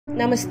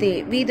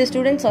Namaste. We, the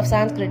students of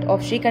Sanskrit of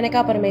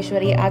Kanyaka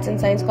Parameswari Arts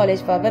and Science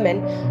College for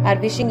Women, are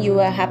wishing you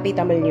a happy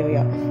Tamil New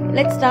Year.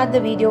 Let's start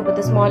the video with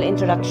a small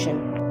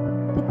introduction.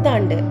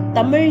 Puthandu,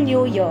 Tamil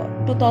New Year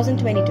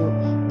 2022.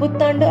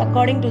 Puthandu,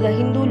 according to the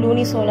Hindu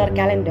lunisolar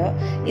calendar,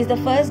 is the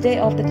first day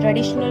of the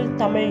traditional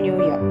Tamil New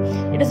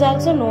Year. It is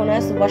also known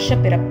as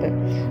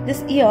Varshapirappu.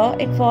 This year,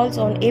 it falls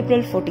on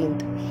April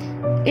 14th.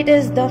 It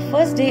is the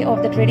first day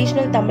of the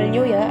traditional Tamil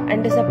New Year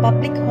and is a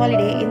public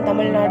holiday in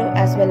Tamil Nadu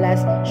as well as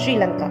Sri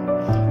Lanka.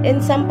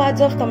 In some parts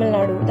of Tamil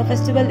Nadu, the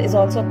festival is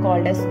also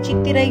called as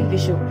Chittirai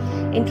Vishu.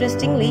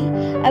 Interestingly,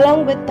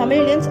 along with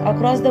Tamilians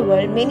across the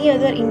world, many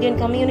other Indian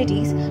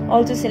communities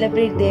also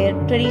celebrate their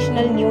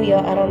traditional New Year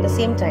around the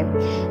same time.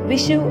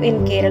 Vishu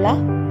in Kerala,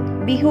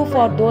 Bihu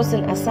for those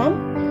in Assam,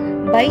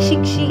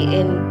 Baishikshi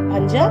in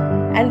Punjab,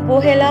 and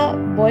Pohela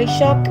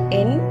Boishak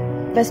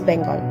in West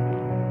Bengal.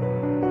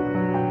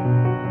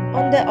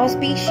 On the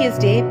auspicious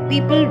day,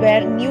 people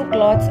wear new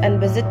clothes and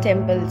visit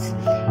temples.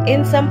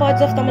 In some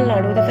parts of Tamil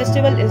Nadu, the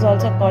festival is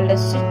also called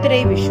as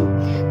Chittirai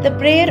Vishu. The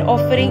prayer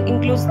offering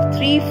includes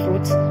three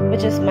fruits,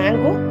 which is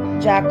mango,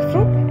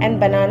 jackfruit,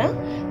 and banana,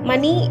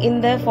 money in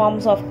the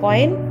forms of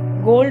coin,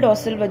 gold or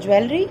silver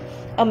jewelry,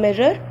 a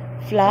mirror,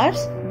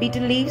 flowers,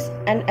 betel leaves,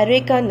 and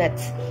areca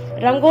nuts.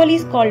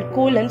 Rangolis called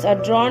kolans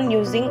are drawn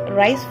using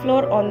rice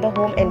flour on the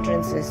home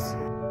entrances.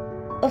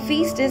 A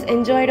feast is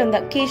enjoyed on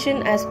the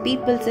occasion as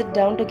people sit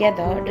down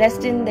together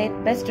dressed in their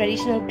best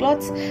traditional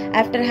clothes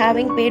after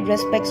having paid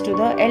respects to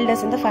the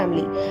elders in the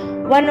family.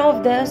 One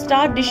of the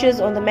star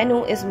dishes on the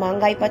menu is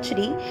mangai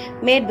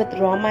pachadi, made with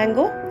raw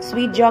mango,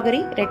 sweet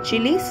jaggery, red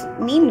chilies,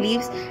 neem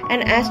leaves,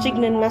 and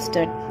astringent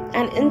mustard.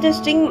 An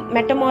interesting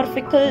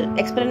metamorphical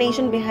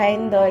explanation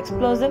behind the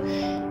explosive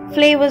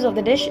flavors of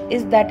the dish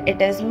is that it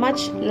is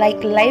much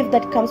like life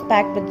that comes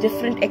packed with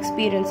different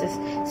experiences: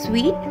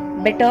 sweet,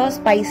 bitter,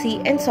 spicy,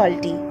 and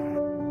salty.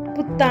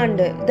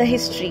 Puthandu, the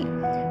history.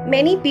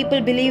 Many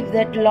people believe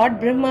that Lord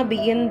Brahma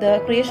began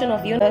the creation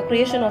of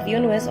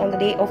universe on the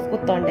day of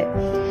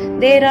Puthandu.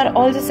 There are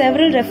also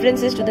several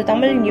references to the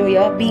Tamil New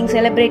Year being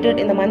celebrated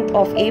in the month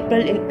of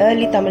April in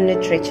early Tamil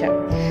literature.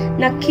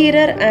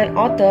 Nakirar, an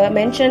author,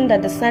 mentioned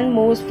that the sun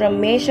moves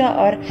from Mesha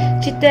or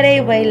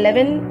Chittirai by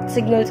 11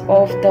 signals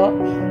of the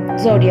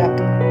zodiac.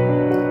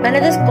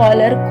 Another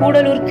scholar,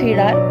 Kudalur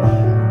Kidar,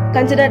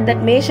 considered that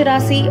Mesha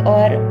Rasi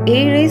or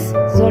Aries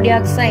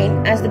zodiac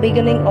sign as the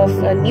beginning of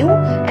a new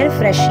and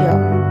fresh year.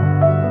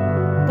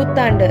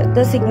 Puthandu,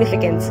 the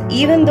significance.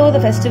 Even though the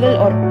festival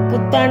or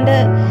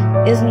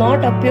Puthandu is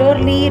not a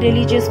purely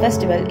religious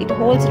festival, it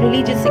holds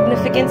religious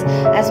significance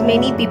as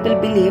many people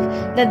believe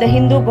that the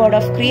Hindu god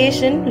of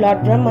creation,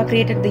 Lord Brahma,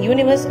 created the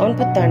universe on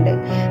Puthandu.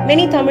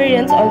 Many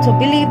Tamilians also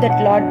believe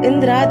that Lord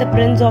Indra, the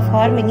Prince of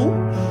Harmony,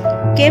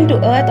 came to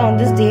earth on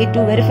this day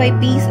to verify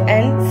peace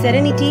and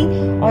serenity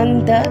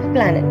on the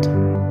planet.